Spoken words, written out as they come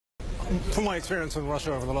From my experience in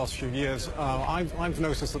Russia over the last few years, I've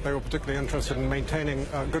noticed that they were particularly interested in maintaining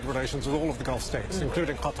good relations with all of the Gulf states,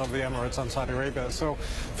 including Qatar, the Emirates, and Saudi Arabia. So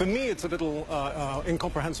for me, it's a little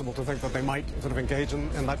incomprehensible to think that they might sort of engage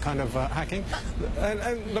in that kind of hacking.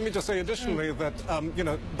 And let me just say additionally that,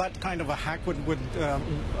 that kind of a hack would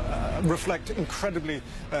reflect incredibly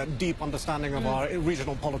deep understanding of our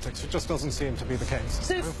regional politics. It just doesn't seem to be the case.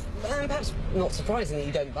 So, perhaps not surprisingly,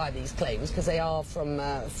 you don't buy these claims because they are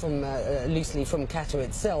loosely from Qatar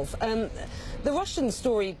itself. The Russian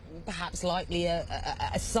story, perhaps likely a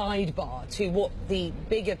sidebar to what the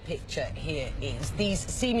bigger picture here is. These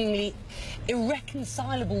seemingly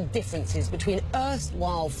irreconcilable differences between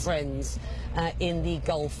erstwhile friends in the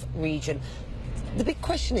Gulf region. The big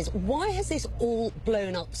question is, why has this all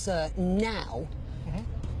blown up, sir, now?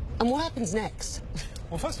 And what happens next?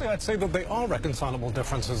 Well, firstly, I'd say that they are reconcilable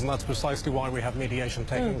differences, and that's precisely why we have mediation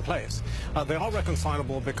taking place. They are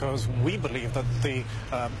reconcilable because we believe that the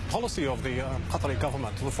policy of the Qatari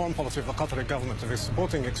government, the foreign policy of the Qatari government, is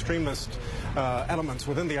supporting extremist elements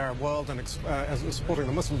within the Arab world and supporting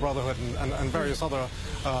the Muslim Brotherhood and various other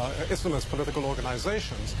Islamist political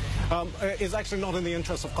organizations, is actually not in the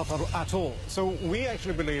interest of Qatar at all. So we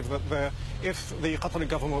actually believe that if the Qatari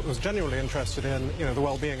government was genuinely interested in the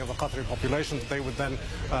well-being of the Qatari population, they would then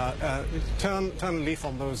turn a leaf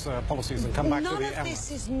on those policies and come back to the Emirates. None of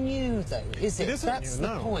this is new, though, is it? That's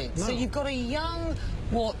the point. No. So you've got a young,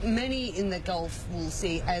 what many in the Gulf will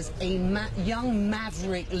see as a young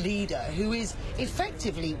maverick leader who is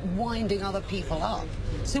effectively winding other people up.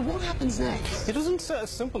 So what happens next? It isn't as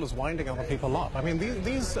simple as winding other people up. I mean,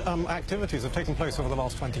 these activities have taken place over the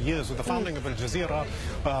last 20 years with the founding of Al Jazeera,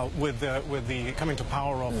 with the coming to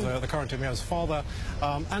power of the current Emir's father,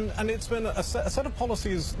 and it's been a set of policies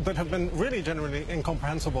that have been really generally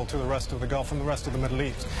incomprehensible to the rest of the Gulf and the rest of the Middle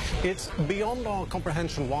East. It's beyond our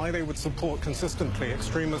comprehension why they would support consistently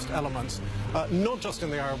extremist elements, not just in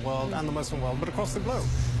the Arab world and the Muslim world, but across the globe.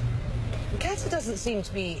 Qatar doesn't seem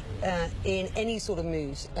to be in any sort of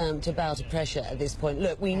mood to bow to pressure at this point.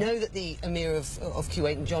 Look, we know that the Emir of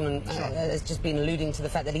Kuwait, and John, has just been alluding to the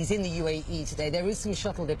fact that he's in the UAE today. There is some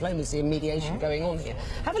shuttle diplomacy and mediation going on here.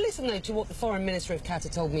 Have a listen, though, to what the Foreign Minister of Qatar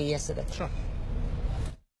told me yesterday. Sure.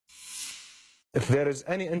 If there is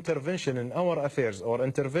any intervention in our affairs or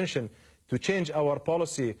intervention to change our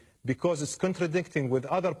policy because it's contradicting with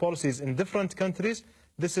other policies in different countries,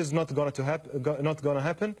 this is not going to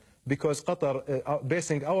happen because Qatar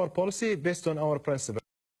basing our policy based on our principles.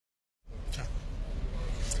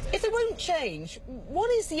 If it won't change, what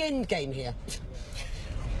is the end game here?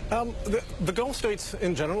 The Gulf states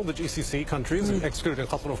in general, the GCC countries, excluding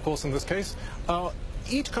Qatar, of course, in this case,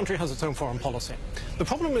 each country has its own foreign policy. The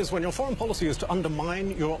problem is when your foreign policy is to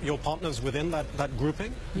undermine your partners within that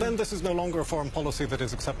grouping, then this is no longer a foreign policy that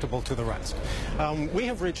is acceptable to the rest. We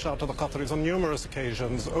have reached out to the Qataris on numerous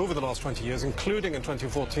occasions over the last 20 years, including in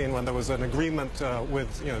 2014 when there was an agreement with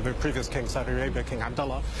the previous king, Saudi Arabia, King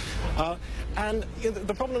Abdullah. And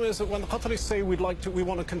the problem is that when the Qataris say we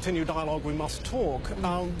want to continue dialogue, we must talk,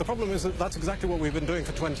 the problem is that that's exactly what we've been doing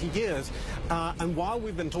for 20 years. And while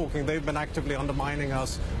we've been talking, they've been actively undermining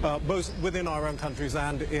us, both within our own countries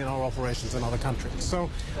and in our operations in other countries. So,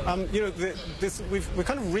 we've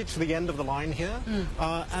kind of reached the end of the line here,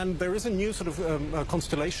 and there is a new sort of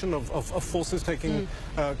constellation of forces taking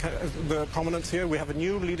the prominence here. We have a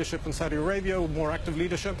new leadership in Saudi Arabia, more active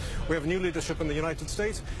leadership. We have a new leadership in the United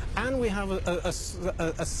States, and we have a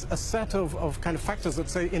set of kind of factors that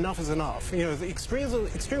say enough is enough. The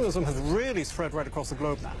extremism has really spread right across the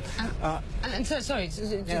globe now. And so, sorry,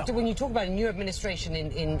 when you talk about a new administration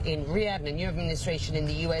in Riyadh and a new administration in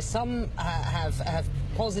the US, some have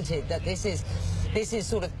posited that this is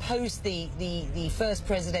sort of post the first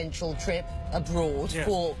presidential trip abroad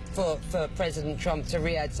for President Trump to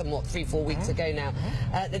Riyadh somewhat 3-4 weeks ago now,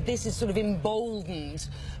 that this has sort of emboldened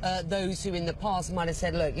those who in the past might have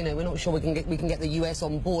said, look, we're not sure we can get the US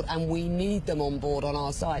on board and we need them on board on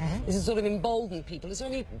our side. This has sort of emboldened people. Is there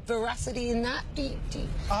any veracity in that? Do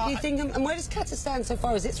you think, and where does Qatar stand so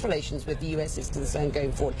far as its relations with the US is concerned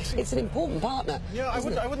going forward? It's an important partner. Yeah,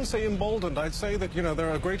 I wouldn't say emboldened. I'd say that there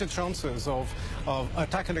are greater chances of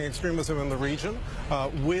tackling extremism in the region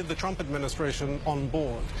with the Trump administration on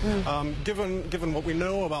board. Given what we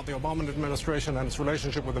know about the Obama administration and its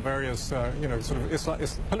relationship with the various, sort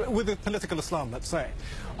of with the political Islam, let's say,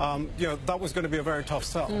 that was going to be a very tough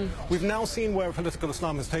sell. We've now seen where political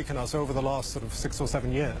Islam has taken us over the last sort of 6 or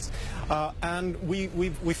 7 years, and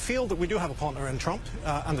we feel that we do have a partner in Trump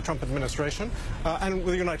and the Trump administration and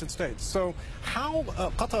with the United States. So how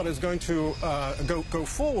Qatar is going to go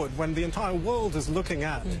forward when the entire world world is looking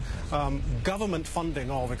at government funding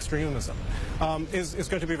of extremism is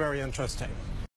going to be very interesting.